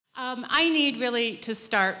I need really to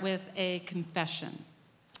start with a confession,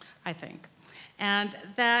 I think. And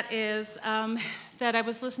that is that I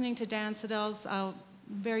was listening to Dan Siddell's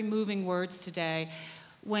very moving words today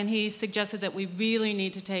when he suggested that we really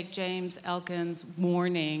need to take James Elkin's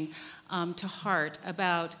warning to heart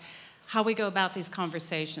about how we go about these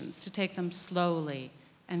conversations, to take them slowly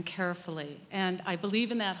and carefully. And I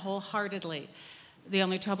believe in that wholeheartedly. The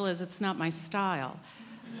only trouble is it's not my style.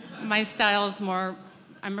 My style is more,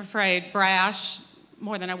 I'm afraid, brash,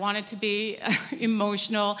 more than I want it to be,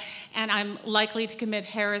 emotional, and I'm likely to commit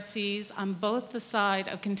heresies on both the side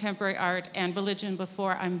of contemporary art and religion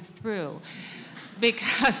before I'm through.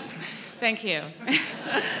 Because, thank you.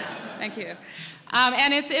 Thank you.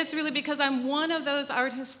 And it's really because I'm one of those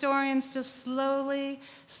art historians just slowly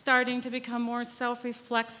starting to become more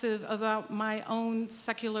self-reflexive about my own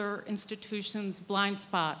secular institutions' blind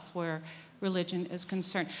spots where religion is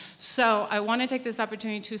concerned. So I want to take this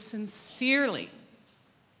opportunity to sincerely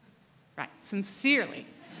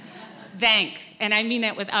thank, and I mean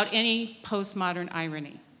that without any postmodern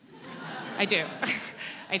irony. I do.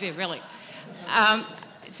 I do, really.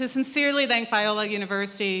 To sincerely thank Biola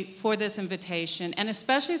University for this invitation, and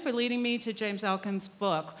especially for leading me to James Elkin's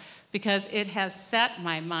book, because it has set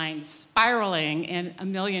my mind spiraling in a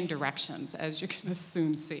million directions, as you can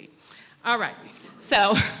soon see. All right,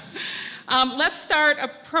 so let's start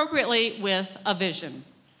appropriately with a vision.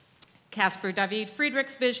 Caspar David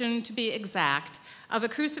Friedrich's vision, to be exact, of a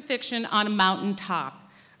crucifixion on a mountaintop,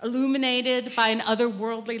 illuminated by an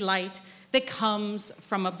otherworldly light that comes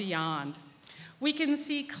from a beyond. We can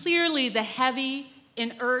see clearly the heavy,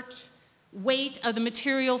 inert weight of the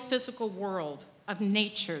material physical world, of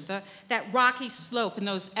nature, that rocky slope and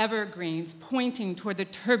those evergreens pointing toward the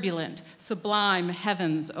turbulent, sublime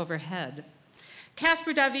heavens overhead.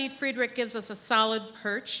 Caspar David Friedrich gives us a solid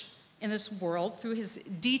perch in this world through his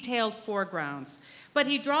detailed foregrounds, but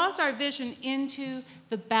he draws our vision into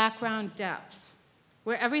the background depths,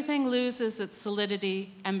 where everything loses its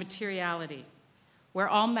solidity and materiality, where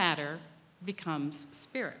all matter becomes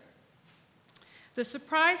spirit. The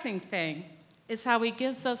surprising thing is how he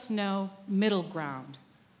gives us no middle ground.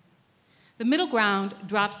 The middle ground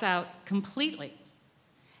drops out completely,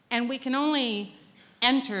 and we can only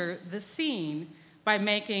enter the scene by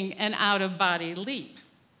making an out-of-body leap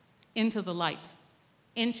into the light,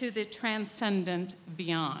 into the transcendent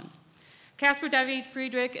beyond. Caspar David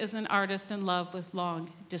Friedrich is an artist in love with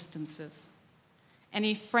long distances. And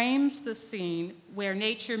he frames the scene where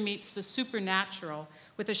nature meets the supernatural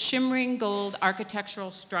with a shimmering gold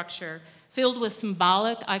architectural structure filled with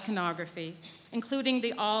symbolic iconography, including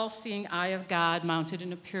the all-seeing eye of God mounted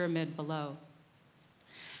in a pyramid below.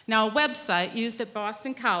 Now, a website used at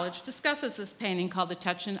Boston College discusses this painting called the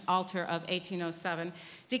Touchen Altar of 1807,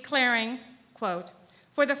 declaring, quote,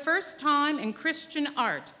 "For the first time in Christian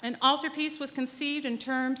art, an altarpiece was conceived in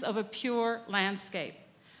terms of a pure landscape.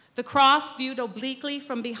 The cross, viewed obliquely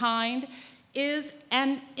from behind, is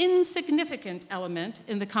an insignificant element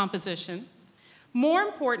in the composition. More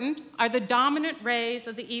important are the dominant rays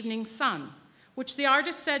of the evening sun, which the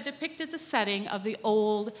artist said depicted the setting of the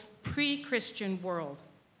old pre-Christian world.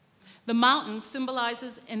 The mountain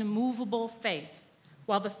symbolizes an immovable faith,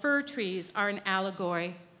 while the fir trees are an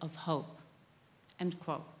allegory of hope," end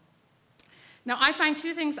quote. Now, I find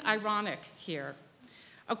two things ironic here.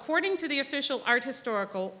 According to the official art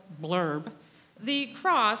historical blurb, the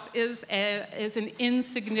cross is an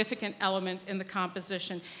insignificant element in the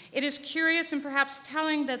composition. It is curious and perhaps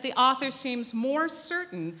telling that the author seems more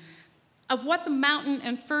certain of what the mountain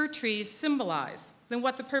and fir trees symbolize than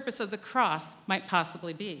what the purpose of the cross might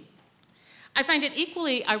possibly be. I find it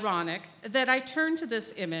equally ironic that I turn to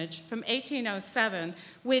this image from 1807,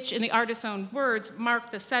 which, in the artist's own words,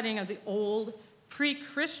 marked the setting of the old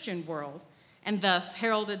pre-Christian world, and thus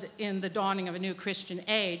heralded in the dawning of a new Christian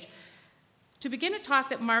age, to begin a talk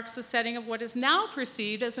that marks the setting of what is now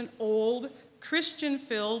perceived as an old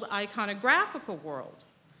Christian-filled iconographical world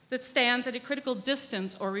that stands at a critical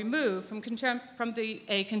distance or remove from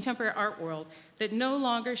a contemporary art world that no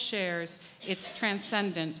longer shares its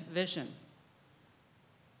transcendent vision.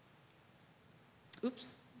 Oops,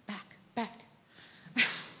 back.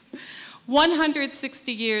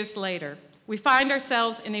 160 years later, we find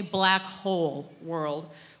ourselves in a black hole world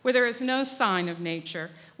where there is no sign of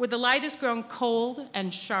nature, where the light has grown cold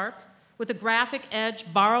and sharp, with a graphic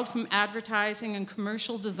edge borrowed from advertising and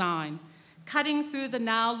commercial design, cutting through the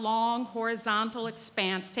now long horizontal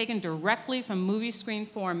expanse taken directly from movie screen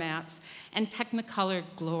formats and Technicolor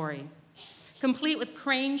glory, complete with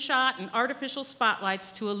crane shot and artificial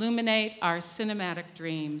spotlights to illuminate our cinematic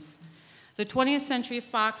dreams. The 20th Century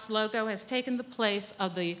Fox logo has taken the place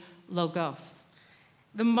of the logos,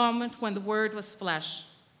 the moment when the word was flesh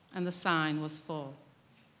and the sign was full.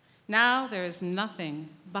 Now there is nothing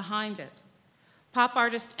behind it. Pop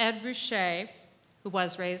artist Ed Ruscha, who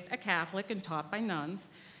was raised a Catholic and taught by nuns,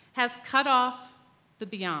 has cut off the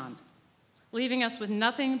beyond, leaving us with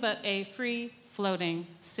nothing but a free-floating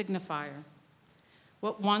signifier.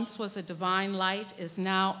 What once was a divine light is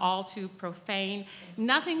now all too profane,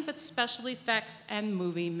 nothing but special effects and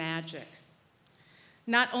movie magic.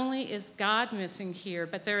 Not only is God missing here,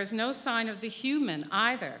 but there is no sign of the human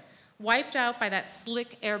either, wiped out by that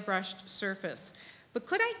slick airbrushed surface. But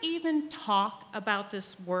could I even talk about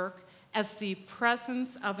this work as the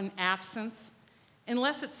presence of an absence,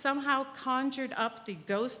 unless it somehow conjured up the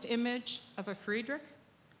ghost image of a Friedrich?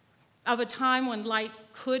 Of a time when light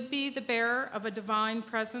could be the bearer of a divine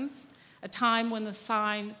presence, a time when the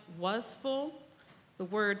sign was full, the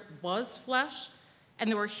word was flesh, and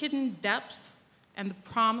there were hidden depths and the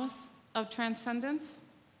promise of transcendence?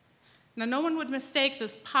 Now, no one would mistake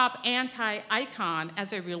this pop anti-icon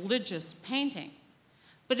as a religious painting,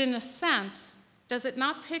 but in a sense, does it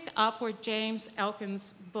not pick up where James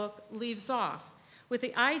Elkin's book leaves off, with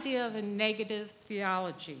the idea of a negative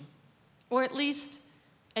theology, or at least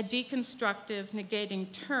a deconstructive, negating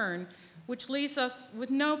turn, which leaves us with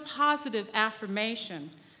no positive affirmation,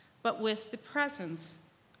 but with the presence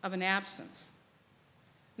of an absence.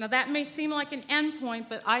 Now that may seem like an end point,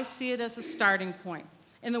 but I see it as a starting point.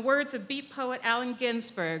 In the words of beat poet Allen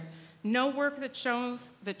Ginsberg, no work that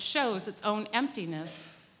shows its own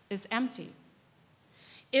emptiness is empty.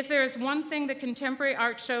 If there is one thing that contemporary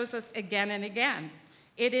art shows us again and again,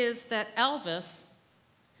 it is that Elvis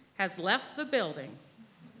has left the building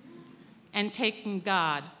and taken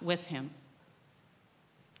God with him.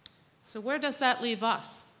 So where does that leave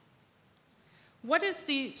us? What is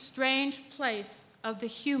the strange place of the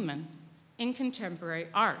human in contemporary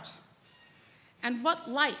art? And what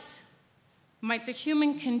light might the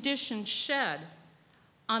human condition shed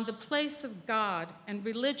on the place of God and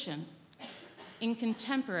religion in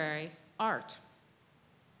contemporary art?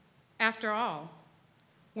 After all,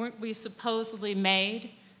 weren't we supposedly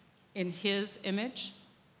made in his image?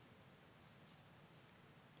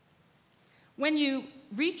 When you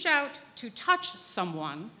reach out to touch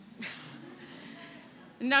someone,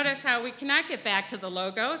 notice how we cannot get back to the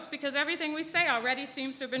logos because everything we say already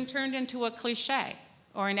seems to have been turned into a cliche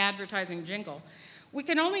or an advertising jingle. We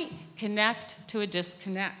can only connect to a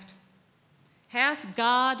disconnect. Has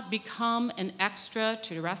God become an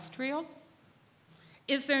extraterrestrial?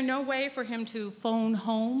 Is there no way for him to phone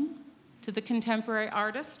home to the contemporary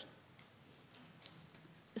artist?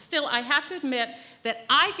 Still, I have to admit that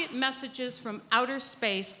I get messages from outer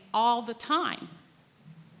space all the time.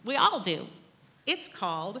 We all do. It's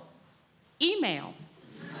called email.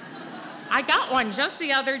 I got one just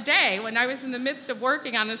the other day when I was in the midst of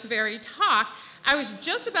working on this very talk. I was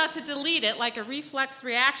just about to delete it like a reflex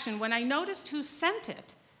reaction when I noticed who sent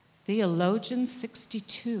it. Theologian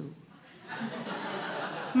 62.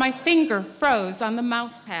 My finger froze on the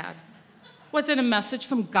mouse pad. Was it a message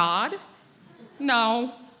from God?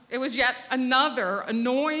 No, it was yet another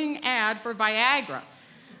annoying ad for Viagra.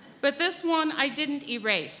 But this one I didn't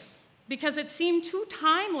erase because it seemed too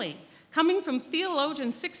timely, coming from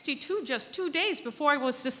Theologian 62 just 2 days before I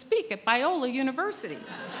was to speak at Biola University.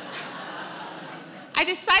 I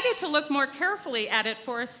decided to look more carefully at it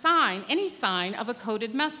for a sign, any sign of a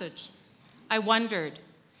coded message. I wondered,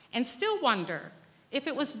 and still wonder, if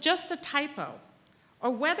it was just a typo,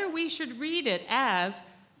 or whether we should read it as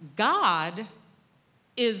God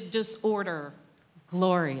is disorder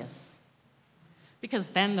glorious, because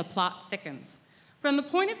then the plot thickens. From the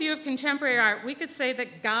point of view of contemporary art, we could say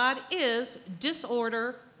that God is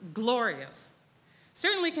disorder glorious.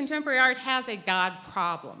 Certainly contemporary art has a God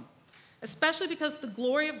problem, especially because the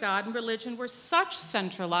glory of God and religion were such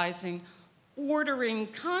centralizing, ordering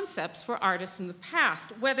concepts for artists in the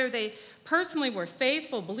past. Whether they personally were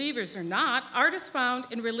faithful believers or not, artists found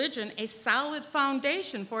in religion a solid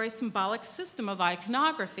foundation for a symbolic system of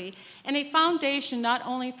iconography, and a foundation not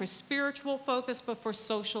only for spiritual focus, but for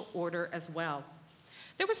social order as well.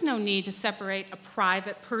 There was no need to separate a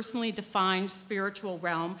private, personally defined spiritual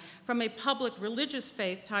realm from a public religious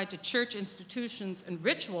faith tied to church institutions and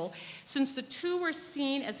ritual, since the two were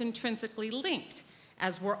seen as intrinsically linked,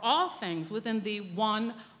 as were all things within the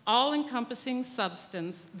one all-encompassing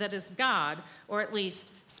substance that is God, or at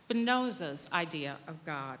least Spinoza's idea of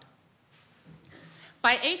God.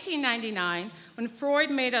 By 1899, when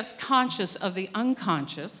Freud made us conscious of the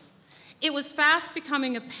unconscious, it was fast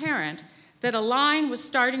becoming apparent that a line was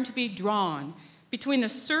starting to be drawn between the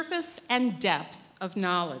surface and depth of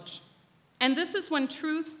knowledge. And this is when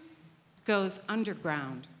truth goes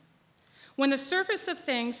underground, when the surface of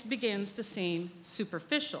things begins to seem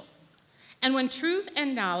superficial, and when truth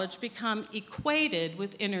and knowledge become equated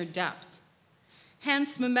with inner depth.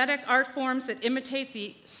 Hence, mimetic art forms that imitate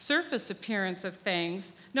the surface appearance of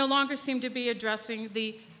things no longer seem to be addressing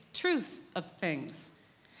the truth of things.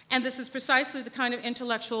 And this is precisely the kind of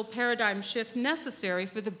intellectual paradigm shift necessary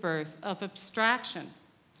for the birth of abstraction.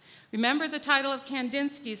 Remember the title of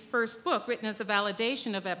Kandinsky's first book, written as a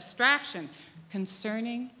validation of abstraction,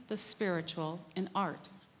 Concerning the Spiritual in Art.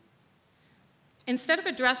 Instead of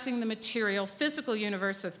addressing the material, physical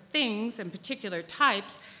universe of things and particular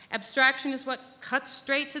types, abstraction is what cuts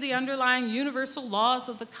straight to the underlying universal laws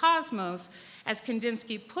of the cosmos. As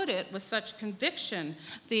Kandinsky put it with such conviction,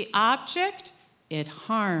 the object, it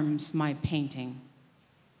harms my painting.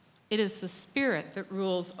 It is the spirit that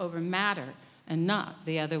rules over matter and not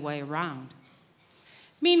the other way around.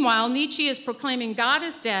 Meanwhile, Nietzsche is proclaiming God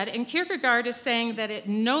is dead, and Kierkegaard is saying that it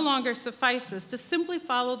no longer suffices to simply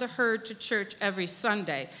follow the herd to church every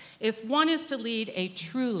Sunday if one is to lead a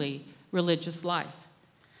truly religious life.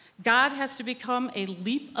 God has to become a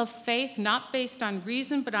leap of faith, not based on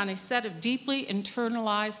reason, but on a set of deeply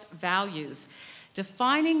internalized values.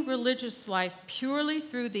 Defining religious life purely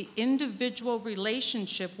through the individual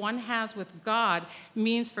relationship one has with God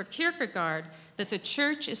means for Kierkegaard that the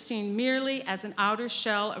church is seen merely as an outer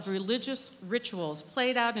shell of religious rituals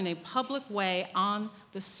played out in a public way on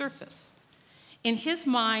the surface. In his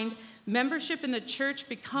mind, membership in the church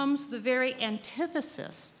becomes the very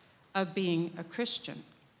antithesis of being a Christian.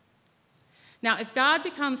 Now, if God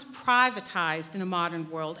becomes privatized in a modern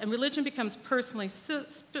world and religion becomes personally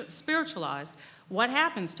spiritualized, what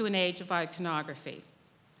happens to an age of iconography?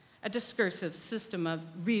 A discursive system of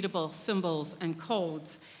readable symbols and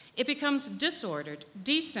codes. It becomes disordered,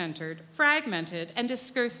 decentered, fragmented, and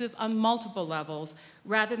discursive on multiple levels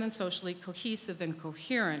rather than socially cohesive and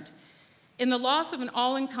coherent. In the loss of an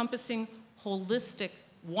all-encompassing, holistic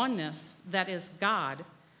oneness that is God,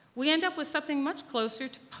 we end up with something much closer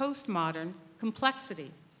to postmodern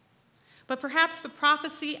complexity. But perhaps the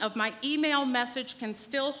prophecy of my email message can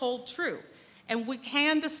still hold true, and we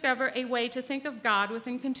can discover a way to think of God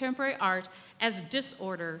within contemporary art as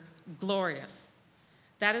disorder glorious.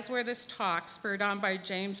 That is where this talk, spurred on by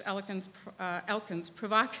James Elkin's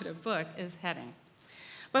provocative book, is heading.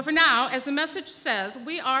 But for now, as the message says,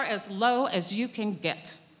 we are as low as you can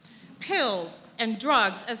get. Pills and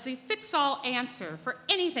drugs as the fix-all answer for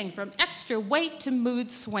anything from extra weight to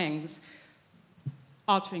mood swings,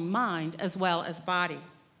 altering mind as well as body.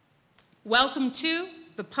 Welcome to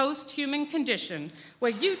the post-human condition,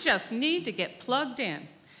 where you just need to get plugged in.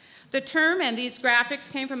 The term and these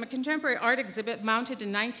graphics came from a contemporary art exhibit mounted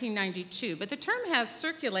in 1992, but the term has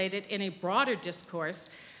circulated in a broader discourse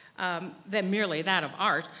than merely that of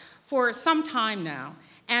art for some time now,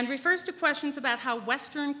 and refers to questions about how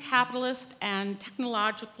Western capitalist and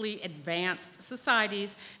technologically advanced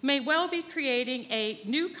societies may well be creating a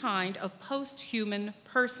new kind of post-human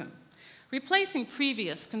person, replacing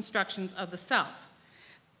previous constructions of the self.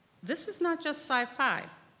 This is not just sci-fi.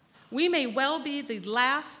 We may well be the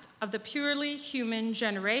last of the purely human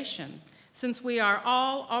generation, since we are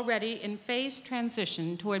all already in phased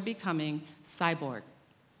transition toward becoming cyborg.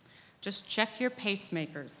 Just check your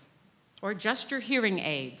pacemakers, or adjust your hearing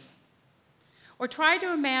aids, or try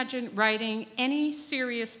to imagine writing any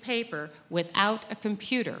serious paper without a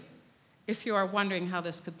computer, if you are wondering how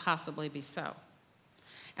this could possibly be so.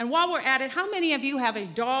 And while we're at it, how many of you have a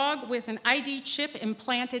dog with an ID chip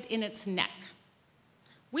implanted in its neck?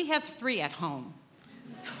 We have 3 at home.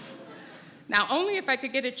 Now, only if I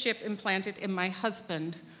could get a chip implanted in my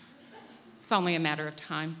husband. It's only a matter of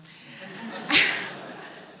time.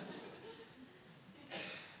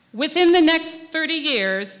 Within the next 30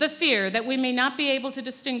 years, the fear that we may not be able to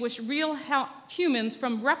distinguish real humans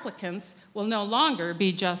from replicants will no longer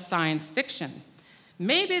be just science fiction.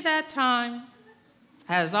 Maybe that time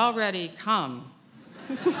has already come.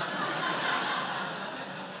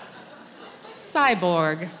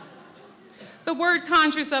 Cyborg. The word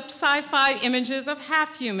conjures up sci-fi images of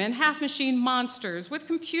half-human, half-machine monsters with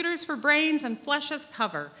computers for brains and flesh as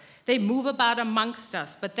cover. They move about amongst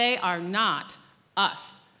us, but they are not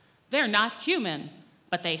us. They're not human,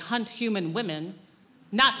 but they hunt human women,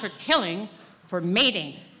 not for killing, for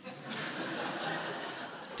mating.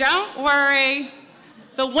 Don't worry,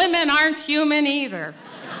 the women aren't human either.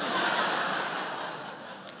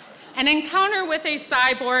 An encounter with a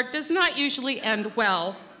cyborg does not usually end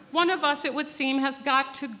well. One of us, it would seem, has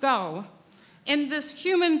got to go. In this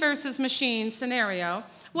human versus machine scenario,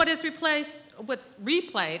 What's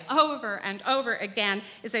replayed over and over again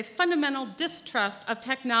is a fundamental distrust of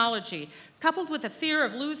technology, coupled with a fear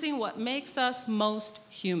of losing what makes us most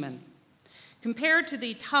human. Compared to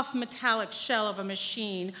the tough metallic shell of a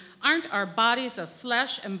machine, aren't our bodies of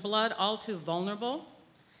flesh and blood all too vulnerable?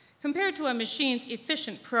 Compared to a machine's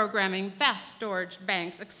efficient programming, vast storage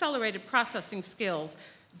banks, accelerated processing skills,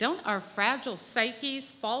 don't our fragile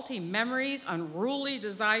psyches, faulty memories, unruly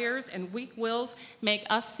desires, and weak wills make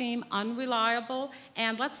us seem unreliable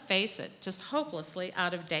and, let's face it, just hopelessly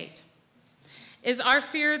out of date? Is our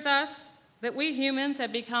fear thus that we humans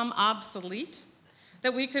have become obsolete,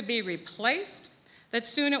 that we could be replaced, that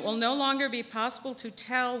soon it will no longer be possible to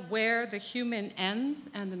tell where the human ends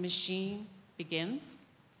and the machine begins?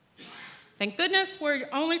 Thank goodness we're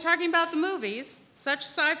only talking about the movies. Such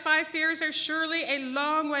sci-fi fears are surely a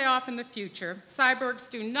long way off in the future. Cyborgs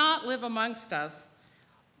do not live amongst us,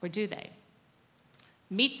 or do they?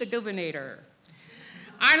 Meet the Governator.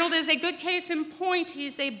 Arnold is a good case in point.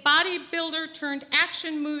 He's a bodybuilder turned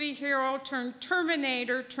action movie hero turned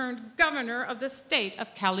Terminator turned governor of the state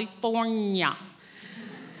of California.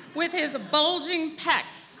 With his bulging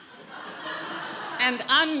pecs and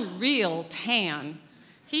unreal tan,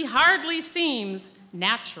 he hardly seems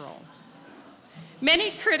natural.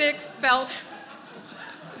 Many critics felt,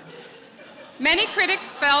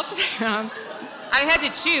 I had to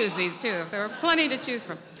choose these two, there were plenty to choose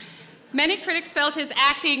from. Many critics felt his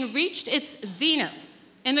acting reached its zenith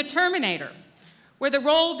in The Terminator, where the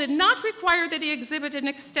role did not require that he exhibit an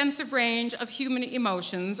extensive range of human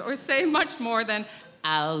emotions or say much more than,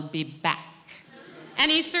 "I'll be back."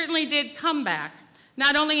 And he certainly did come back,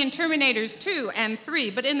 not only in Terminators 2 and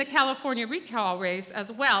 3, but in the California recall race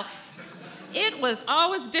as well. It was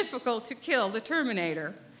always difficult to kill the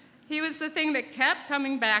Terminator. He was the thing that kept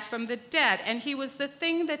coming back from the dead, and he was the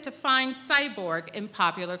thing that defined cyborg in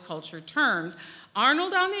popular culture terms.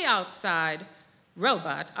 Arnold on the outside,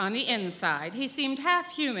 robot on the inside. He seemed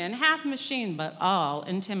half human, half machine, but all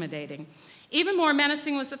intimidating. Even more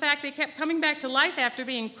menacing was the fact that he kept coming back to life after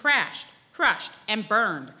being crushed, and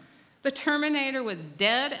burned. The Terminator was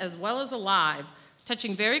dead as well as alive,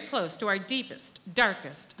 touching very close to our deepest,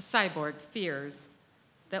 darkest cyborg fears,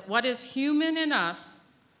 that what is human in us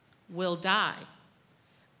will die,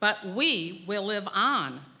 but we will live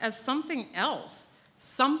on as something else,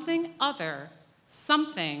 something other,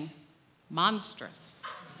 something monstrous.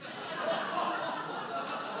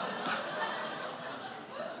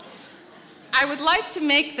 I would like to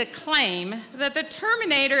make the claim that the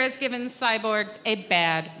Terminator has given cyborgs a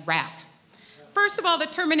bad rap. First of all, the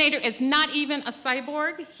Terminator is not even a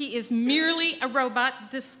cyborg. He is merely a robot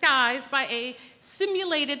disguised by a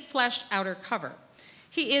simulated flesh outer cover.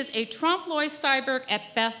 He is a trompe-l'oeil cyborg,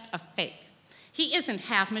 at best a fake. He isn't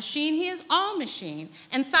half machine, he is all machine,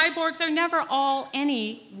 and cyborgs are never all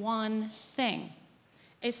any one thing.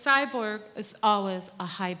 A cyborg is always a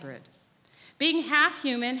hybrid. Being half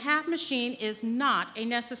human, half machine is not a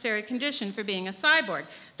necessary condition for being a cyborg,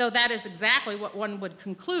 though that is exactly what one would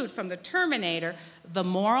conclude from the Terminator. The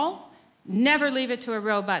moral, never leave it to a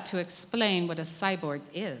robot to explain what a cyborg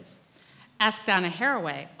is. Ask Donna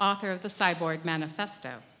Haraway, author of the Cyborg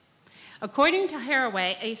Manifesto. According to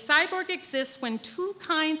Haraway, a cyborg exists when two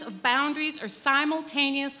kinds of boundaries are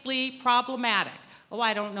simultaneously problematic. Oh,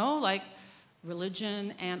 I don't know, like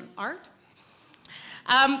religion and art?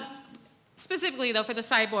 Specifically, though, for the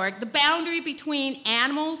cyborg, the boundary between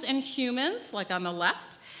animals and humans, like on the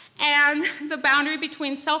left, and the boundary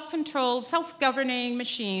between self-controlled, self-governing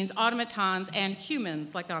machines, automatons, and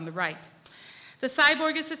humans, like on the right. The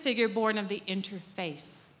cyborg is a figure born of the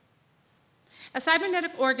interface. A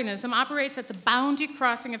cybernetic organism operates at the boundary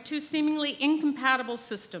crossing of two seemingly incompatible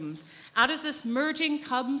systems. Out of this merging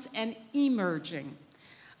comes an emerging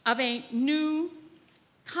of a new,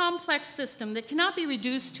 complex system that cannot be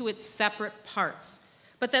reduced to its separate parts,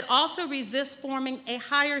 but that also resists forming a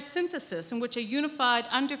higher synthesis in which a unified,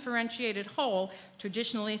 undifferentiated whole,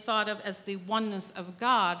 traditionally thought of as the oneness of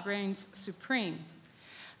God, reigns supreme.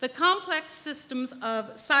 The complex systems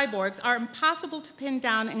of cyborgs are impossible to pin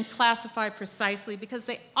down and classify precisely because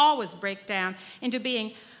they always break down into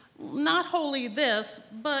being not wholly this,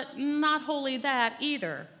 but not wholly that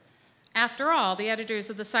either. After all, the editors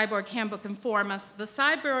of the Cyborg Handbook inform us, the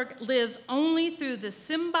cyborg lives only through the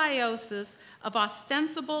symbiosis of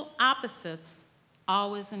ostensible opposites,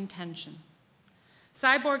 always in tension.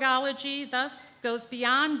 Cyborgology, thus, goes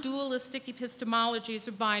beyond dualistic epistemologies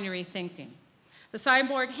or binary thinking. The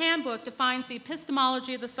Cyborg Handbook defines the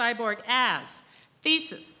epistemology of the cyborg as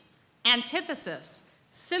thesis, antithesis,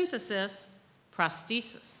 synthesis,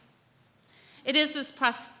 prosthesis. It is this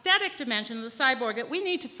prosthetic dimension of the cyborg that we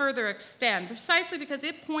need to further extend, precisely because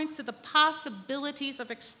it points to the possibilities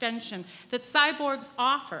of extension that cyborgs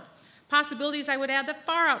offer. Possibilities, I would add, that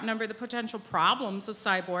far outnumber the potential problems of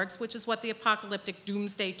cyborgs, which is what the apocalyptic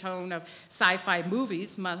doomsday tone of sci-fi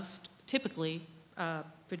movies must typically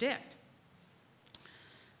predict.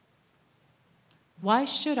 Why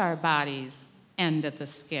should our bodies end at the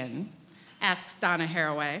skin? Asks Donna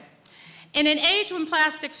Haraway. In an age when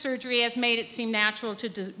plastic surgery has made it seem natural to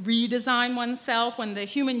redesign oneself, when the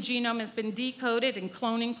human genome has been decoded and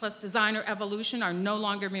cloning plus designer evolution are no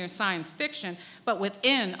longer mere science fiction, but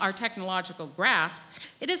within our technological grasp,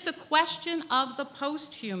 it is the question of the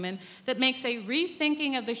post-human that makes a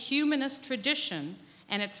rethinking of the humanist tradition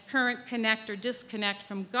and its current connect or disconnect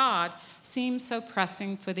from God seem so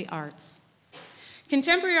pressing for the arts.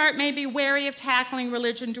 Contemporary art may be wary of tackling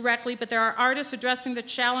religion directly, but there are artists addressing the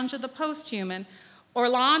challenge of the post-human.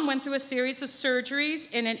 Orlan went through a series of surgeries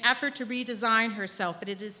in an effort to redesign herself, but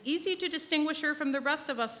it is easy to distinguish her from the rest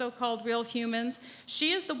of us so-called real humans.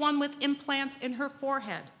 She is the one with implants in her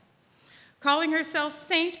forehead. Calling herself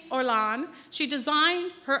Saint Orlan, she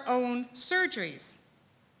designed her own surgeries,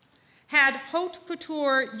 had haute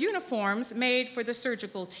couture uniforms made for the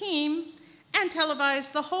surgical team, and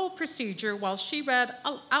televised the whole procedure while she read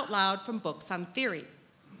out loud from books on theory.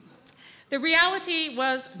 The reality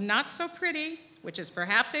was not so pretty, which is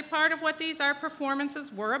perhaps a part of what these art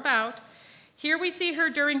performances were about. Here we see her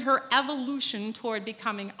during her evolution toward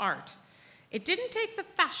becoming art. It didn't take the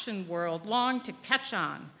fashion world long to catch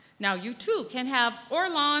on. Now you too can have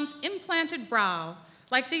Orlan's implanted brow,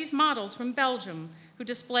 like these models from Belgium, who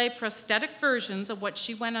display prosthetic versions of what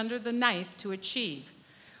she went under the knife to achieve.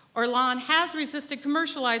 Orlan has resisted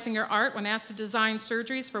commercializing her art. When asked to design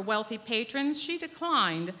surgeries for wealthy patrons, she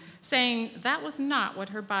declined, saying that was not what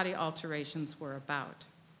her body alterations were about.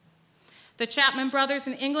 The Chapman brothers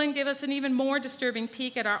in England give us an even more disturbing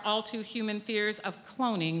peek at our all-too-human fears of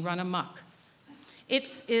cloning run amok.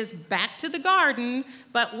 It is back to the garden,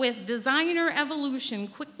 but with designer evolution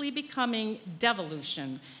quickly becoming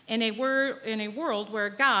devolution in a world where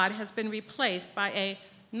God has been replaced by a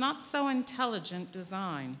not-so-intelligent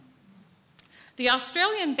design. The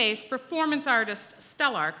Australian-based performance artist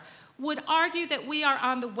Stellark would argue that we are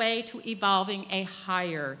on the way to evolving a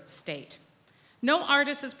higher state. No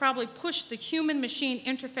artist has probably pushed the human-machine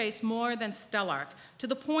interface more than Stellark, to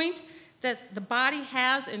the point that the body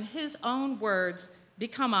has, in his own words,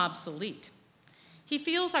 become obsolete. He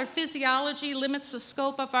feels our physiology limits the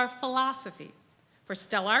scope of our philosophy. For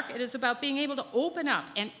Stellark, it is about being able to open up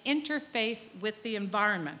and interface with the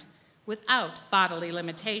environment without bodily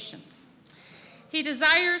limitations. He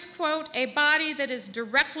desires, quote, a body that is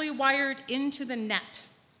directly wired into the net,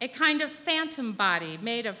 a kind of phantom body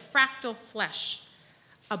made of fractal flesh,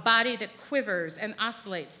 a body that quivers and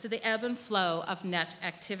oscillates to the ebb and flow of net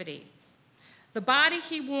activity. The body,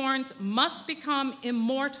 he warns, must become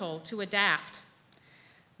immortal to adapt.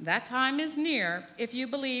 That time is near if you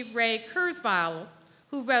believe Ray Kurzweil,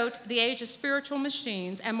 who wrote The Age of Spiritual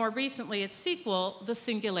Machines, and more recently its sequel, The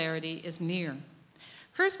Singularity is Near.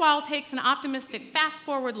 Kurzweil takes an optimistic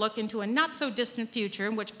fast-forward look into a not-so-distant future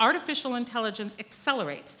in which artificial intelligence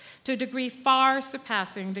accelerates to a degree far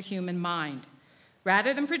surpassing the human mind.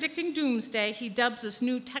 Rather than predicting doomsday, he dubs this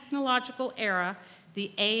new technological era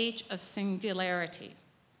the Age of Singularity,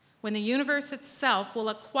 when the universe itself will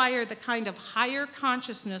acquire the kind of higher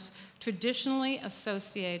consciousness traditionally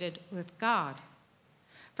associated with God.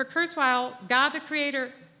 For Kurzweil, God the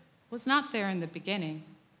Creator was not there in the beginning,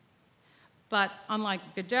 but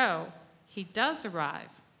unlike Godot, he does arrive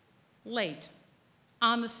late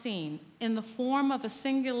on the scene in the form of a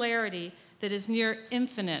singularity that is near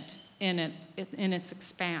infinite in its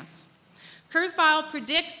expanse. Kurzweil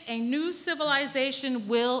predicts a new civilization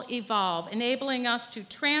will evolve, enabling us to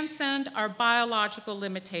transcend our biological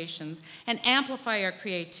limitations and amplify our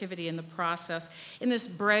creativity in the process. In this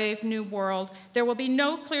brave new world, there will be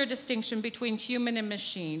no clear distinction between human and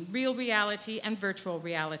machine, real reality and virtual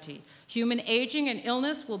reality. Human aging and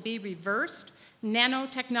illness will be reversed.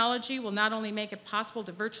 Nanotechnology will not only make it possible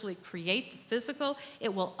to virtually create the physical,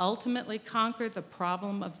 it will ultimately conquer the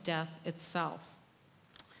problem of death itself.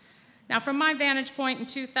 Now, from my vantage point in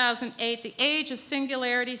 2008, the age of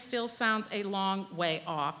singularity still sounds a long way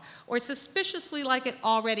off, or suspiciously like it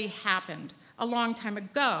already happened a long time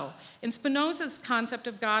ago, in Spinoza's concept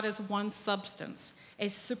of God as one substance, a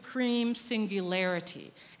supreme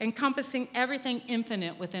singularity, encompassing everything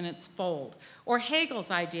infinite within its fold, or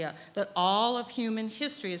Hegel's idea that all of human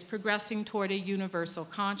history is progressing toward a universal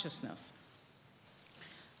consciousness.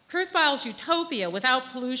 Kurzweil's utopia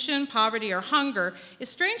without pollution, poverty, or hunger is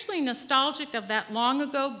strangely nostalgic of that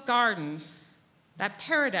long-ago garden, that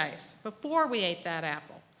paradise, before we ate that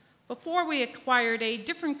apple, before we acquired a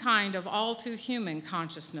different kind of all-too-human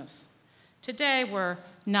consciousness. Today, we're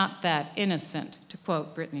not that innocent, to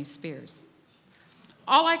quote Britney Spears.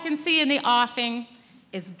 All I can see in the offing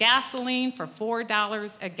is gasoline for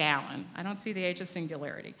 $4 a gallon. I don't see the age of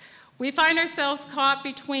singularity. We find ourselves caught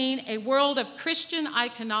between a world of Christian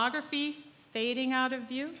iconography fading out of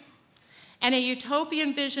view and a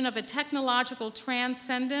utopian vision of a technological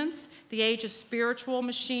transcendence, the age of spiritual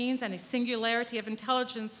machines, and a singularity of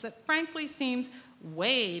intelligence that frankly seems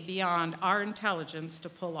way beyond our intelligence to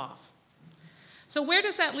pull off. So where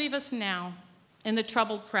does that leave us now in the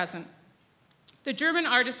troubled present? The German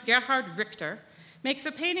artist Gerhard Richter makes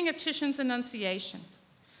a painting of Titian's Annunciation,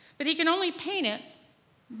 but he can only paint it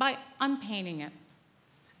by unpainting it.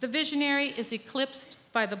 The visionary is eclipsed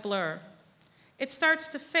by the blur. It starts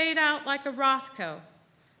to fade out like a Rothko,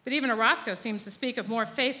 but even a Rothko seems to speak of more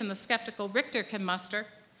faith than the skeptical Richter can muster.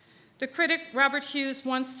 The critic Robert Hughes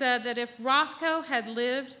once said that if Rothko had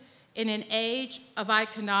lived in an age of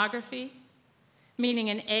iconography, meaning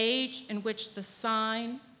an age in which the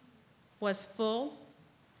sign was full,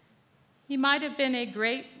 he might have been a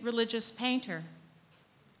great religious painter.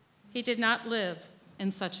 He did not live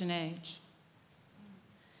in such an age.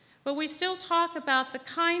 But we still talk about the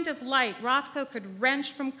kind of light Rothko could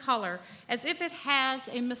wrench from color as if it has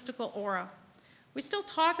a mystical aura. We still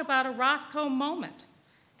talk about a Rothko moment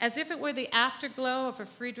as if it were the afterglow of a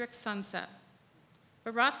Friedrich sunset.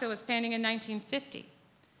 But Rothko was painting in 1950,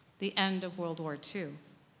 the end of World War II.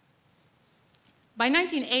 By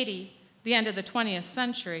 1980, the end of the 20th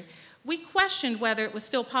century, we questioned whether it was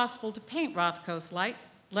still possible to paint Rothko's light,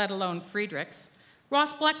 let alone Friedrich's.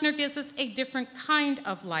 Ross Bleckner gives us a different kind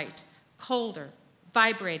of light, colder,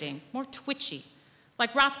 vibrating, more twitchy,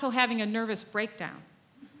 like Rothko having a nervous breakdown.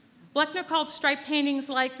 Bleckner called stripe paintings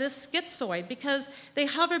like this schizoid because they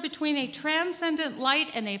hover between a transcendent light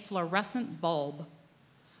and a fluorescent bulb.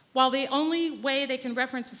 While the only way they can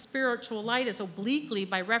reference a spiritual light is obliquely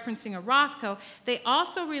by referencing a Rothko, they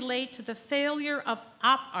also relate to the failure of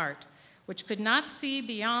op art, which could not see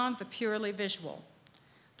beyond the purely visual.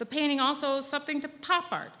 The painting also owes something to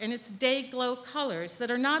pop art and its day-glow colors that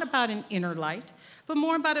are not about an inner light, but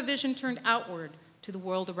more about a vision turned outward to the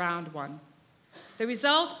world around one. The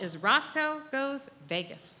result is Rothko goes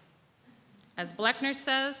Vegas. As Bleckner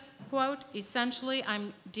says, quote, essentially,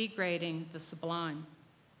 I'm degrading the sublime.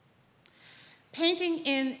 Painting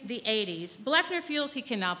in the 80s, Bleckner feels he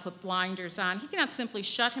cannot put blinders on. He cannot simply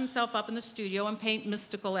shut himself up in the studio and paint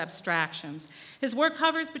mystical abstractions. His work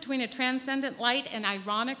hovers between a transcendent light and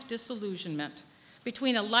ironic disillusionment,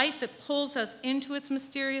 between a light that pulls us into its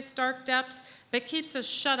mysterious dark depths but keeps us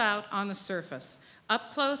shut out on the surface.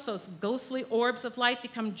 Up close, those ghostly orbs of light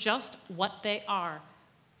become just what they are,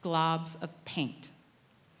 globs of paint.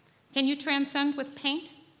 Can you transcend with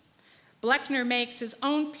paint? Bleckner makes his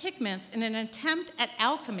own pigments in an attempt at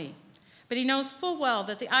alchemy, but he knows full well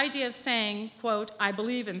that the idea of saying, quote, I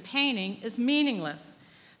believe in painting is meaningless.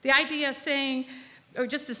 The idea of saying, or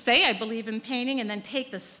just to say I believe in painting and then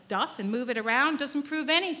take the stuff and move it around doesn't prove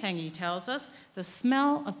anything, he tells us. The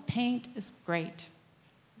smell of paint is great,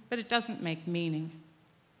 but it doesn't make meaning.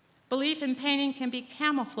 Belief in painting can be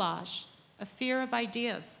camouflage, a fear of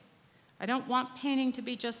ideas. I don't want painting to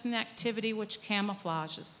be just an activity which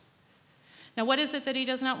camouflages. Now, what is it that he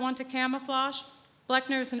does not want to camouflage?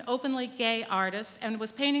 Bleckner is an openly gay artist and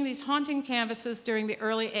was painting these haunting canvases during the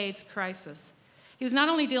early AIDS crisis. He was not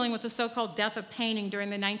only dealing with the so-called death of painting during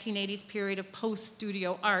the 1980s period of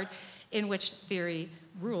post-studio art in which theory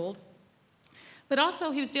ruled, but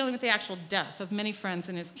also he was dealing with the actual death of many friends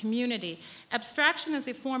in his community. Abstraction as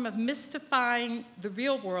a form of mystifying the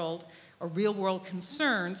real world or real-world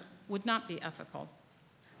concerns would not be ethical.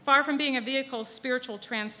 Far from being a vehicle of spiritual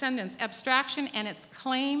transcendence, abstraction and its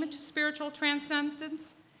claim to spiritual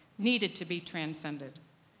transcendence needed to be transcended.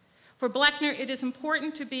 For Bleckner, it is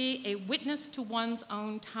important to be a witness to one's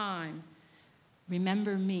own time.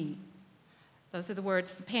 Remember me. Those are the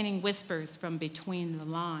words the painting whispers from between the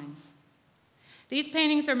lines. These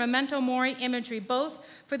paintings are memento mori imagery, both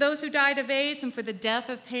for those who died of AIDS and for the death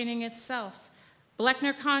of painting itself.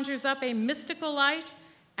 Bleckner conjures up a mystical light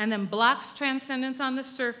and then blocks transcendence on the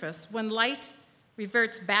surface when light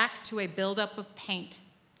reverts back to a buildup of paint.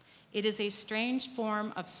 It is a strange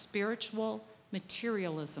form of spiritual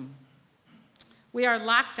materialism. We are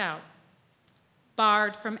locked out,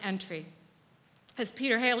 barred from entry. As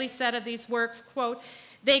Peter Haley said of these works, quote,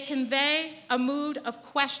 They convey a mood of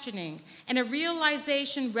questioning and a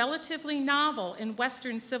realization relatively novel in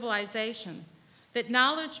Western civilization, that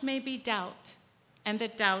knowledge may be doubt and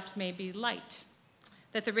that doubt may be light,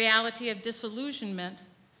 that the reality of disillusionment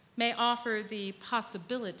may offer the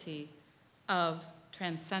possibility of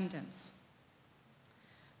transcendence.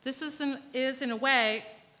 This is in a way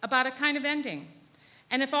about a kind of ending.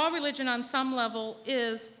 And if all religion on some level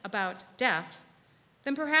is about death,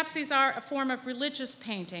 then perhaps these are a form of religious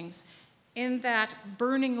paintings in that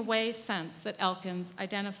burning away sense that Elkins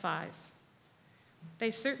identifies. They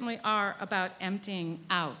certainly are about emptying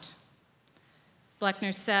out.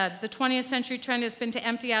 Bleckner said, the 20th century trend has been to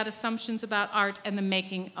empty out assumptions about art and the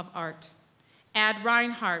making of art. Ad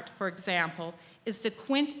Reinhardt, for example, is the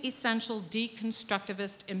quintessential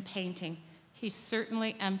deconstructivist in painting. He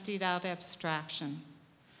certainly emptied out abstraction.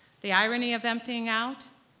 The irony of emptying out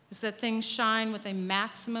is that things shine with a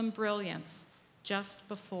maximum brilliance just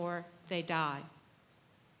before they die.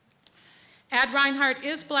 Ad Reinhardt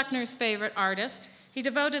is Bleckner's favorite artist. He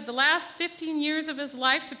devoted the last 15 years of his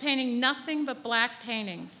life to painting nothing but black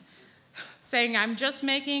paintings, saying, I'm just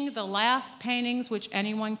making the last paintings which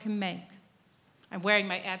anyone can make. I'm wearing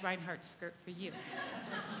my Ad Reinhardt skirt for you.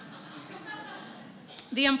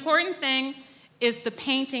 The important thing is the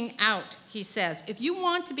painting out, he says. If you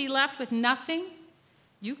want to be left with nothing,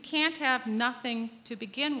 you can't have nothing to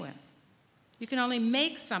begin with. You can only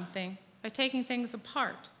make something by taking things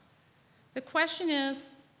apart. The question is,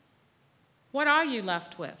 what are you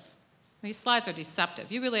left with? These slides are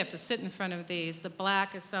deceptive. You really have to sit in front of these. The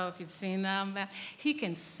black is so, if you've seen them, he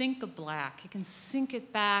can sink a black. He can sink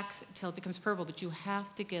it back until it becomes purple, but you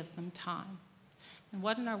have to give them time. And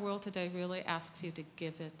what in our world today really asks you to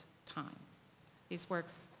give it time? These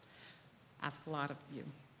works ask a lot of you.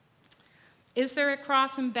 Is there a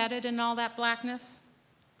cross embedded in all that blackness?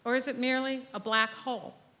 Or is it merely a black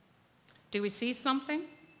hole? Do we see something?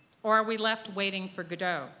 Or are we left waiting for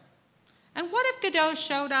Godot? And what if Godot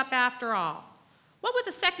showed up after all? What would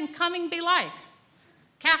the second coming be like?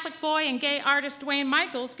 Catholic boy and gay artist Dwayne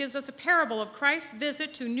Michaels gives us a parable of Christ's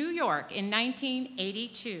visit to New York in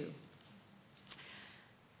 1982.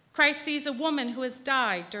 Christ sees a woman who has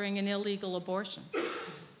died during an illegal abortion.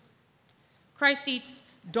 Christ eats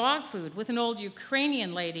dog food with an old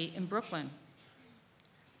Ukrainian lady in Brooklyn.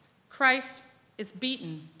 Christ is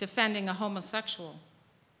beaten defending a homosexual.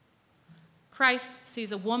 Christ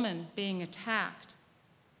sees a woman being attacked.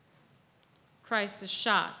 Christ is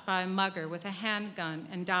shot by a mugger with a handgun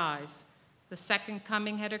and dies. The second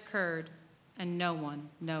coming had occurred and no one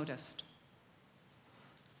noticed.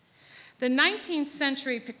 The 19th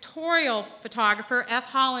century pictorial photographer F.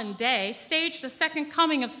 Holland Day staged a second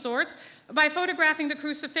coming of sorts by photographing the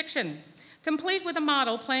crucifixion, complete with a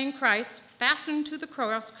model playing Christ fastened to the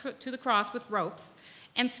cross with ropes,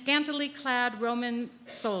 and scantily clad Roman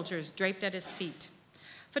soldiers draped at his feet.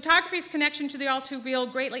 Photography's connection to the all-too-real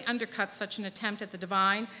greatly undercuts such an attempt at the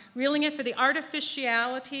divine, reeling it for the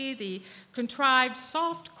artificiality, the contrived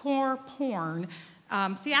soft-core porn,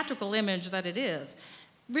 theatrical image that it is.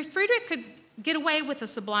 Friedrich could get away with the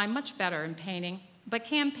sublime much better in painting, but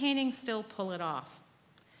can painting still pull it off?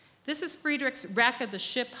 This is Friedrich's wreck of the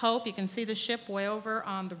ship Hope. You can see the ship way over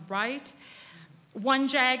on the right. One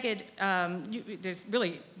jagged, there's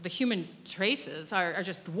really, the human traces are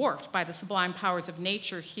just dwarfed by the sublime powers of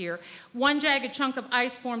nature here. One jagged chunk of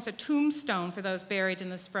ice forms a tombstone for those buried in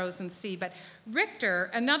this frozen sea. But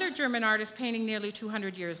Richter, another German artist painting nearly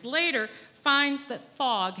 200 years later, finds that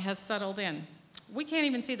fog has settled in. We can't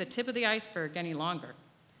even see the tip of the iceberg any longer.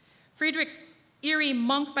 Friedrich's eerie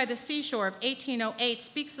Monk by the Seashore of 1808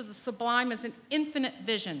 speaks of the sublime as an infinite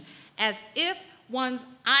vision, as if one's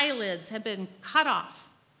eyelids had been cut off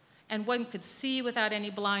and one could see without any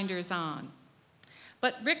blinders on.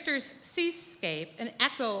 But Richter's seascape, an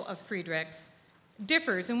echo of Friedrich's,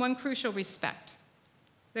 differs in one crucial respect.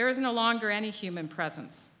 There is no longer any human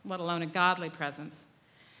presence, let alone a godly presence.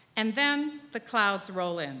 And then the clouds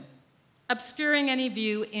roll in, obscuring any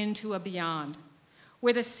view into a beyond.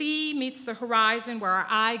 Where the sea meets the horizon, where our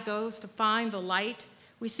eye goes to find the light,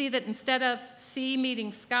 we see that instead of sea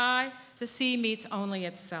meeting sky, the sea meets only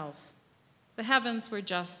itself. The heavens were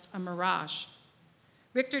just a mirage.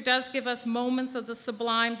 Richter does give us moments of the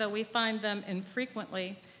sublime, though we find them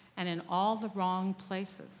infrequently and in all the wrong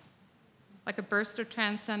places, like a burst of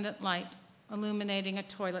transcendent light illuminating a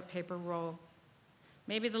toilet paper roll.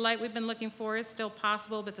 Maybe the light we've been looking for is still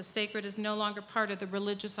possible, but the sacred is no longer part of the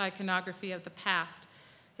religious iconography of the past.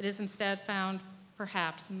 It is instead found,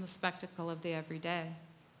 perhaps, in the spectacle of the everyday.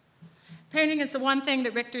 Painting is the one thing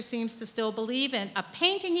that Richter seems to still believe in. A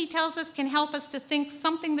painting, he tells us, can help us to think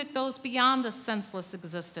something that goes beyond the senseless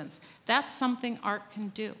existence. That's something art can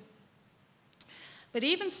do. But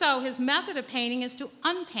even so, his method of painting is to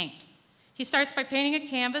unpaint. He starts by painting a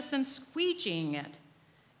canvas and squeegeeing it.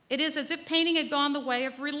 It is as if painting had gone the way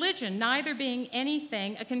of religion, neither being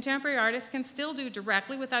anything a contemporary artist can still do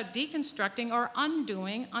directly without deconstructing or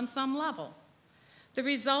undoing on some level. The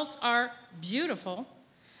results are beautiful,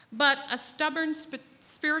 but a stubborn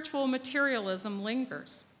spiritual materialism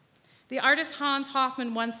lingers. The artist Hans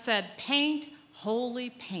Hofmann once said, "Paint, holy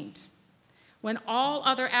paint." When all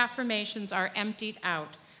other affirmations are emptied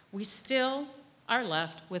out, we still are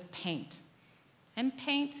left with paint. And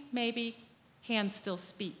paint maybe can still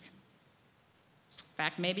speak. In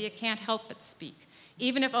fact, maybe it can't help but speak,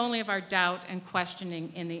 even if only of our doubt and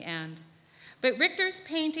questioning in the end. But Richter's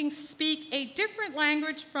paintings speak a different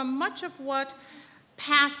language from much of what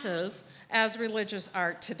passes as religious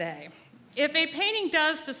art today. If a painting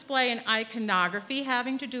does display an iconography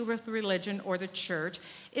having to do with religion or the church,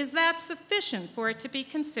 is that sufficient for it to be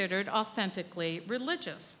considered authentically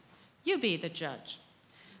religious? You be the judge.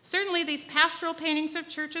 Certainly, these pastoral paintings of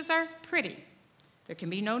churches are pretty. There can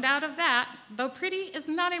be no doubt of that, though pretty is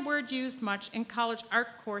not a word used much in college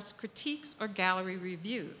art course critiques or gallery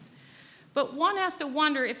reviews. But one has to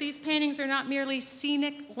wonder if these paintings are not merely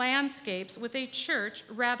scenic landscapes with a church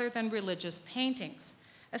rather than religious paintings,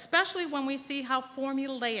 especially when we see how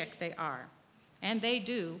formulaic they are. And they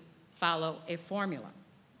do follow a formula.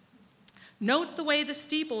 Note the way the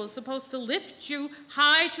steeple is supposed to lift you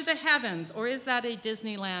high to the heavens, or is that a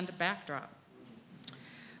Disneyland backdrop?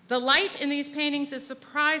 The light in these paintings is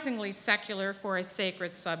surprisingly secular for a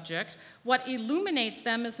sacred subject. What illuminates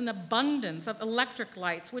them is an abundance of electric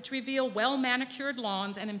lights which reveal well-manicured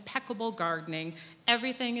lawns and impeccable gardening.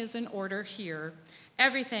 Everything is in order here.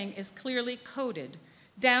 Everything is clearly coded,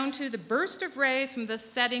 down to the burst of rays from the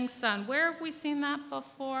setting sun. Where have we seen that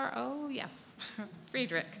before? Oh, yes,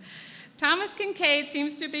 Friedrich. Thomas Kincaid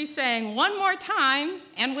seems to be saying, one more time,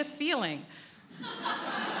 and with feeling.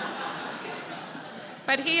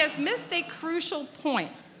 But he has missed a crucial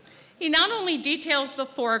point. He not only details the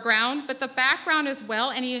foreground, but the background as well,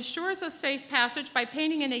 and he assures us safe passage by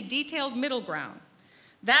painting in a detailed middle ground.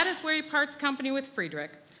 That is where he parts company with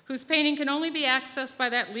Friedrich, whose painting can only be accessed by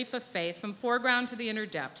that leap of faith from foreground to the inner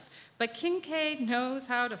depths. But Kincaid knows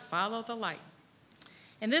how to follow the light.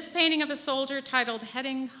 In this painting of a soldier titled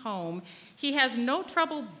Heading Home, he has no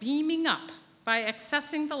trouble beaming up by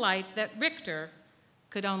accessing the light that Richter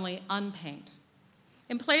could only unpaint.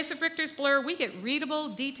 In place of Richter's blur, we get readable,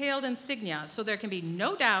 detailed insignia, so there can be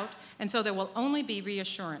no doubt, and so there will only be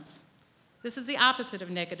reassurance. This is the opposite of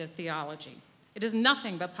negative theology. It is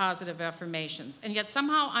nothing but positive affirmations, and yet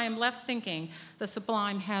somehow I am left thinking the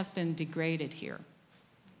sublime has been degraded here.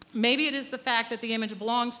 Maybe it is the fact that the image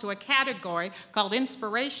belongs to a category called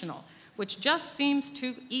inspirational, which just seems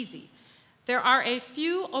too easy. There are a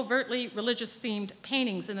few overtly religious-themed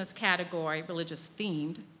paintings in this category,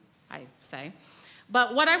 religious-themed, I say.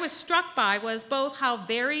 But what I was struck by was both how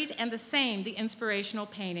varied and the same the inspirational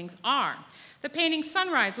paintings are. The painting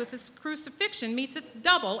Sunrise with its crucifixion meets its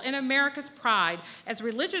double in America's pride, as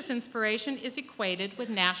religious inspiration is equated with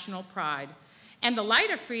national pride. And the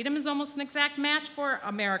Light of Freedom is almost an exact match for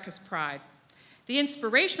America's pride. The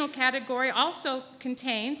inspirational category also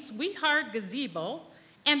contains Sweetheart Gazebo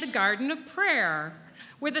and the Garden of Prayer,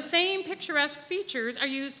 where the same picturesque features are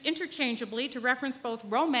used interchangeably to reference both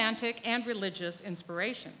romantic and religious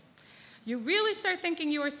inspiration. You really start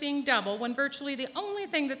thinking you are seeing double when virtually the only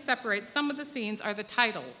thing that separates some of the scenes are the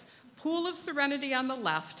titles, Pool of Serenity on the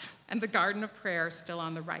left and the Garden of Prayer still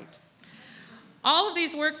on the right. All of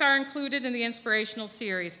these works are included in the inspirational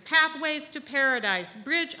series, Pathways to Paradise,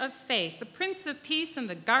 Bridge of Faith, The Prince of Peace, and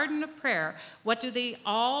the Garden of Prayer. What do they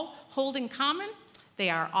all hold in common?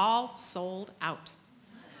 They are all sold out.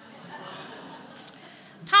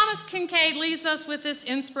 Thomas Kincaid leaves us with this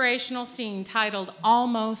inspirational scene titled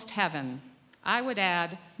Almost Heaven. I would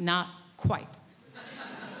add, not quite.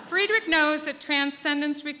 Friedrich knows that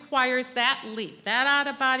transcendence requires that leap, that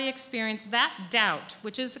out-of-body experience, that doubt,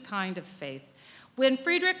 which is a kind of faith. When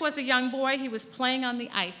Friedrich was a young boy, he was playing on the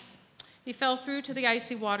ice. He fell through to the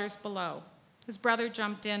icy waters below. His brother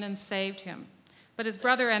jumped in and saved him, but his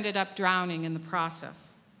brother ended up drowning in the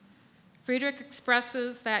process. Friedrich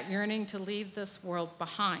expresses that yearning to leave this world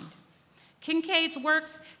behind. Kincaid's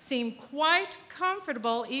works seem quite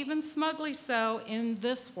comfortable, even smugly so, in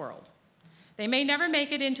this world. They may never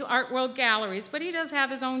make it into art world galleries, but he does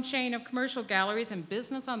have his own chain of commercial galleries, and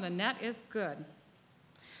business on the net is good.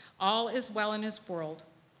 All is well in his world.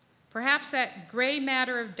 Perhaps that gray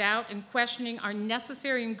matter of doubt and questioning are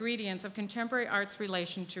necessary ingredients of contemporary art's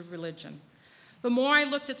relation to religion. The more I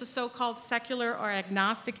looked at the so-called secular or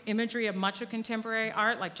agnostic imagery of much of contemporary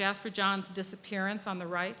art, like Jasper John's Disappearance on the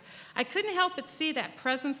right, I couldn't help but see that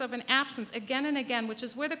presence of an absence again and again, which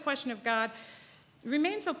is where the question of God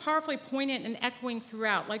remains so powerfully poignant and echoing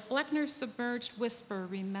throughout, like Bleckner's submerged whisper,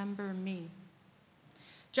 "Remember me."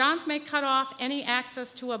 John's may cut off any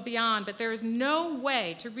access to a beyond, but there is no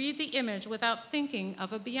way to read the image without thinking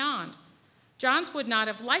of a beyond. John's would not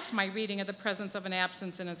have liked my reading of the presence of an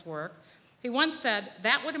absence in his work. He once said,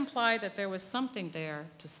 that would imply that there was something there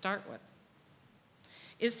to start with.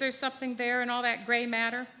 Is there something there in all that gray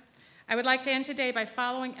matter? I would like to end today by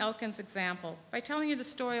following Elkin's example, by telling you the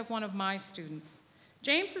story of one of my students.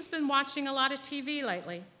 James has been watching a lot of TV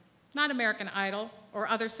lately, not American Idol or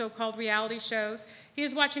other so-called reality shows. He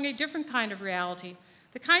is watching a different kind of reality,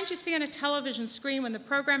 the kind you see on a television screen when the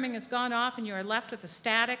programming has gone off and you are left with the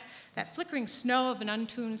static, that flickering snow of an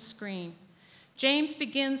untuned screen. James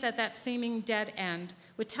begins at that seeming dead end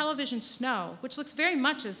with television snow, which looks very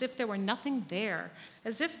much as if there were nothing there,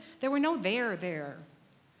 as if there were no there.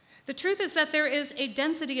 The truth is that there is a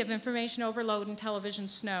density of information overload in television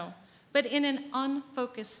snow, but in an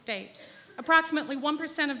unfocused state. Approximately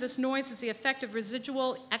 1% of this noise is the effect of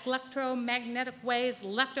residual electromagnetic waves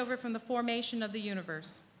left over from the formation of the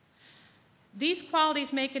universe. These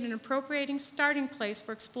qualities make it an appropriating starting place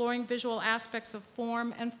for exploring visual aspects of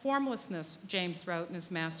form and formlessness, James wrote in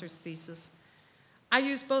his master's thesis. I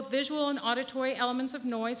use both visual and auditory elements of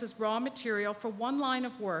noise as raw material for one line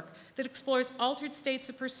of work that explores altered states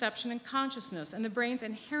of perception and consciousness and the brain's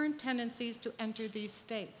inherent tendencies to enter these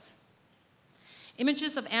states.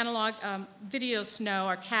 Images of analog video snow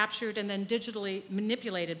are captured and then digitally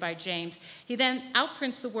manipulated by James. He then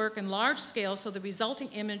outprints the work in large scale so the resulting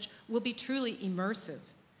image will be truly immersive.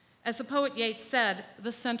 As the poet Yeats said,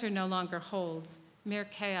 the center no longer holds. Mere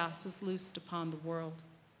chaos is loosed upon the world.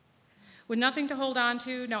 With nothing to hold on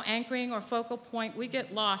to, no anchoring or focal point, we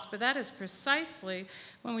get lost, but that is precisely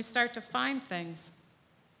when we start to find things.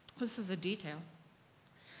 This is a detail.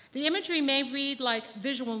 The imagery may read like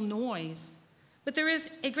visual noise, but there is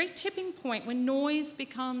a great tipping point when noise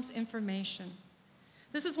becomes information.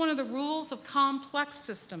 This is one of the rules of complex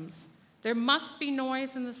systems. There must be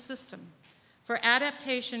noise in the system for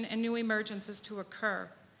adaptation and new emergences to occur.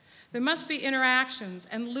 There must be interactions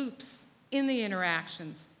and loops in the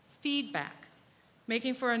interactions, feedback,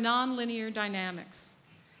 making for a nonlinear dynamics.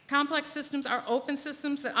 Complex systems are open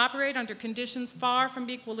systems that operate under conditions far from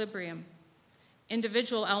equilibrium.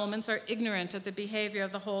 Individual elements are ignorant of the behavior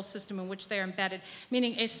of the whole system in which they are embedded,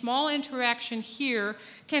 meaning a small interaction here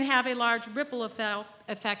can have a large ripple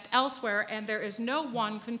effect elsewhere, and there is no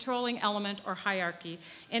one controlling element or hierarchy.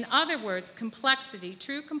 In other words, complexity,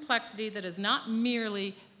 true complexity that is not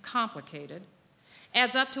merely complicated,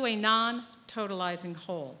 adds up to a non-totalizing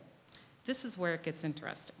whole. This is where it gets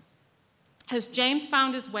interesting. Has James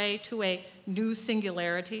found his way to a new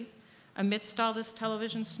singularity amidst all this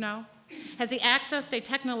television snow? Has he accessed a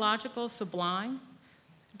technological sublime?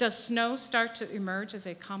 Does snow start to emerge as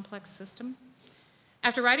a complex system?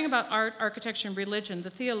 After writing about art, architecture, and religion, the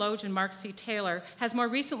theologian Mark C. Taylor has more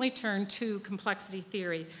recently turned to complexity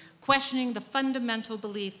theory, questioning the fundamental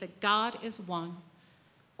belief that God is one,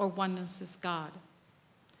 or oneness is God.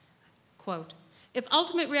 Quote, if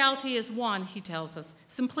ultimate reality is one, he tells us,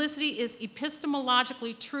 simplicity is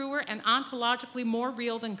epistemologically truer and ontologically more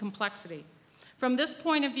real than complexity. From this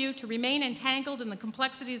point of view, to remain entangled in the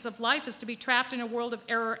complexities of life is to be trapped in a world of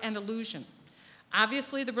error and illusion.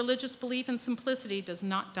 Obviously, the religious belief in simplicity does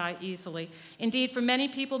not die easily. Indeed, for many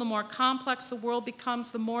people, the more complex the world becomes,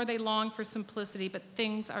 the more they long for simplicity, but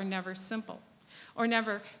things are never simple, or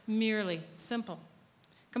never merely simple.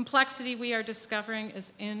 Complexity, we are discovering,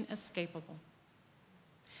 is inescapable.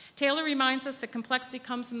 Taylor reminds us that complexity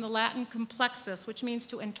comes from the Latin complexus, which means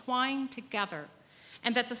to entwine together,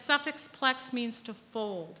 and that the suffix plex means to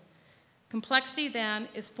fold. Complexity, then,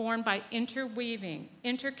 is formed by interweaving,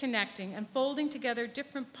 interconnecting, and folding together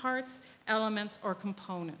different parts, elements, or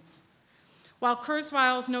components. While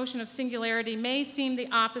Kurzweil's notion of singularity may seem the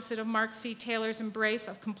opposite of Mark C. Taylor's embrace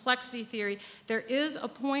of complexity theory, there is a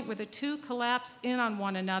point where the two collapse in on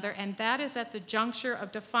one another, and that is at the juncture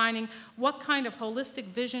of defining what kind of holistic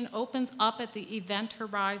vision opens up at the event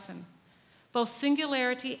horizon. Both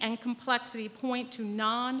singularity and complexity point to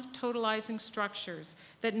non-totalizing structures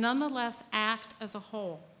that nonetheless act as a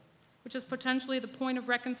whole, which is potentially the point of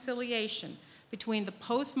reconciliation between the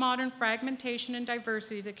postmodern fragmentation and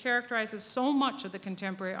diversity that characterizes so much of the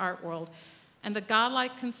contemporary art world and the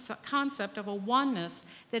godlike concept of a oneness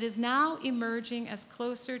that is now emerging as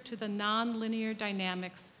closer to the nonlinear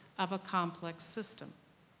dynamics of a complex system.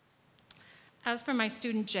 As for my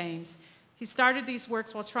student James, he started these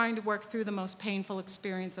works while trying to work through the most painful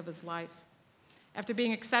experience of his life. After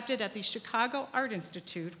being accepted at the Chicago Art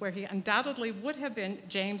Institute, where he undoubtedly would have been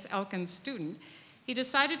James Elkins' student, he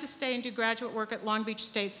decided to stay and do graduate work at Long Beach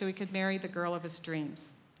State so he could marry the girl of his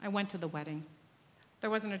dreams. I went to the wedding. There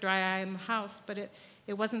wasn't a dry eye in the house, but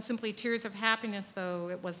it wasn't simply tears of happiness, though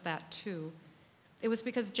it was that too. It was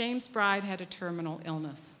because James' bride had a terminal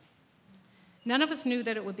illness. None of us knew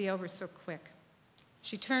that it would be over so quick.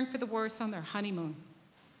 She turned for the worse on their honeymoon.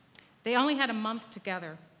 They only had a month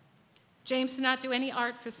together. James did not do any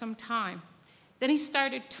art for some time. Then he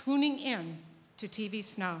started tuning in to TV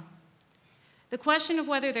snow. The question of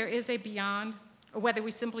whether there is a beyond, or whether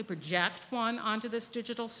we simply project one onto this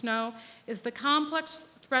digital snow, is the complex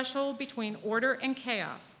threshold between order and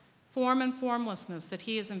chaos, form and formlessness that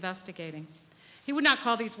he is investigating. He would not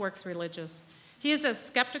call these works religious. He is as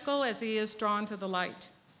skeptical as he is drawn to the light.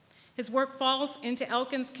 His work falls into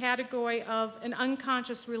Elkins' category of an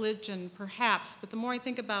unconscious religion, perhaps, but the more I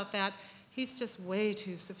think about that, he's just way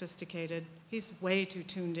too sophisticated. He's way too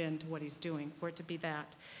tuned in to what he's doing for it to be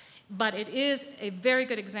that. But it is a very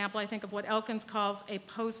good example, I think, of what Elkins calls a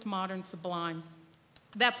postmodern sublime.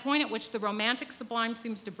 That point at which the romantic sublime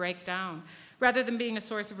seems to break down, rather than being a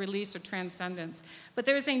source of release or transcendence. But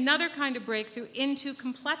there is another kind of breakthrough into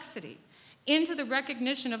complexity, into the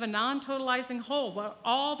recognition of a non-totalizing whole, where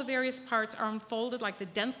all the various parts are unfolded like the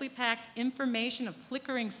densely packed information of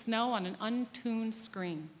flickering snow on an untuned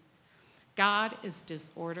screen. God is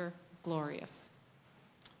disorder glorious,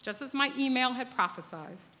 just as my email had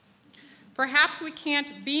prophesied. Perhaps we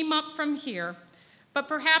can't beam up from here, but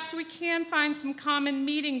perhaps we can find some common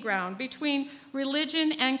meeting ground between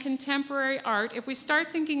religion and contemporary art if we start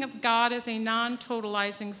thinking of God as a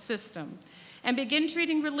non-totalizing system and begin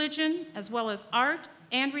treating religion, as well as art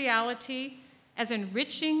and reality, as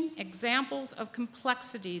enriching examples of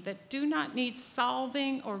complexity that do not need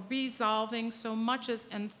solving or resolving so much as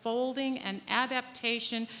unfolding and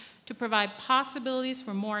adaptation to provide possibilities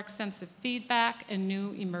for more extensive feedback and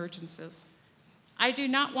new emergences. I do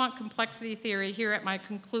not want complexity theory here at my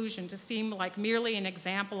conclusion to seem like merely an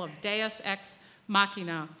example of deus ex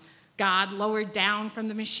machina, God lowered down from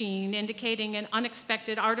the machine, indicating an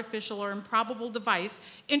unexpected, artificial, or improbable device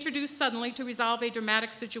introduced suddenly to resolve a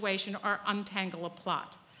dramatic situation or untangle a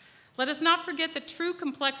plot. Let us not forget that true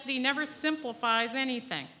complexity never simplifies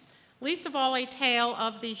anything, least of all a tale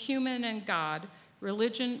of the human and God,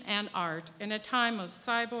 religion and art, in a time of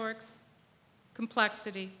cyborgs,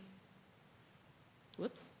 complexity.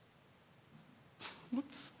 Whoops.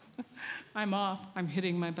 Whoops. I'm off. I'm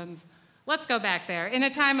hitting my buttons. Let's go back there. In a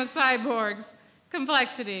time of cyborgs,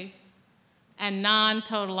 complexity, and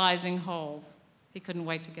non-totalizing wholes. He couldn't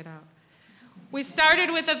wait to get out. We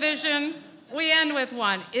started with a vision. We end with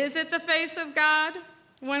one. Is it the face of God?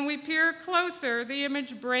 When we peer closer, the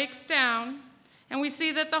image breaks down, and we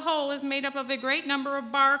see that the whole is made up of a great number of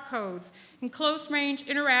barcodes in close-range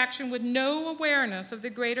interaction with no awareness of the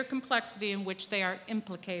greater complexity in which they are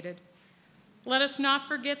implicated. Let us not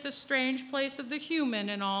forget the strange place of the human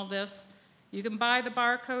in all this. You can buy the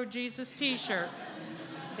Barcode Jesus t-shirt.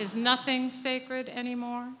 Is nothing sacred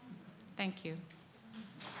anymore? Thank you.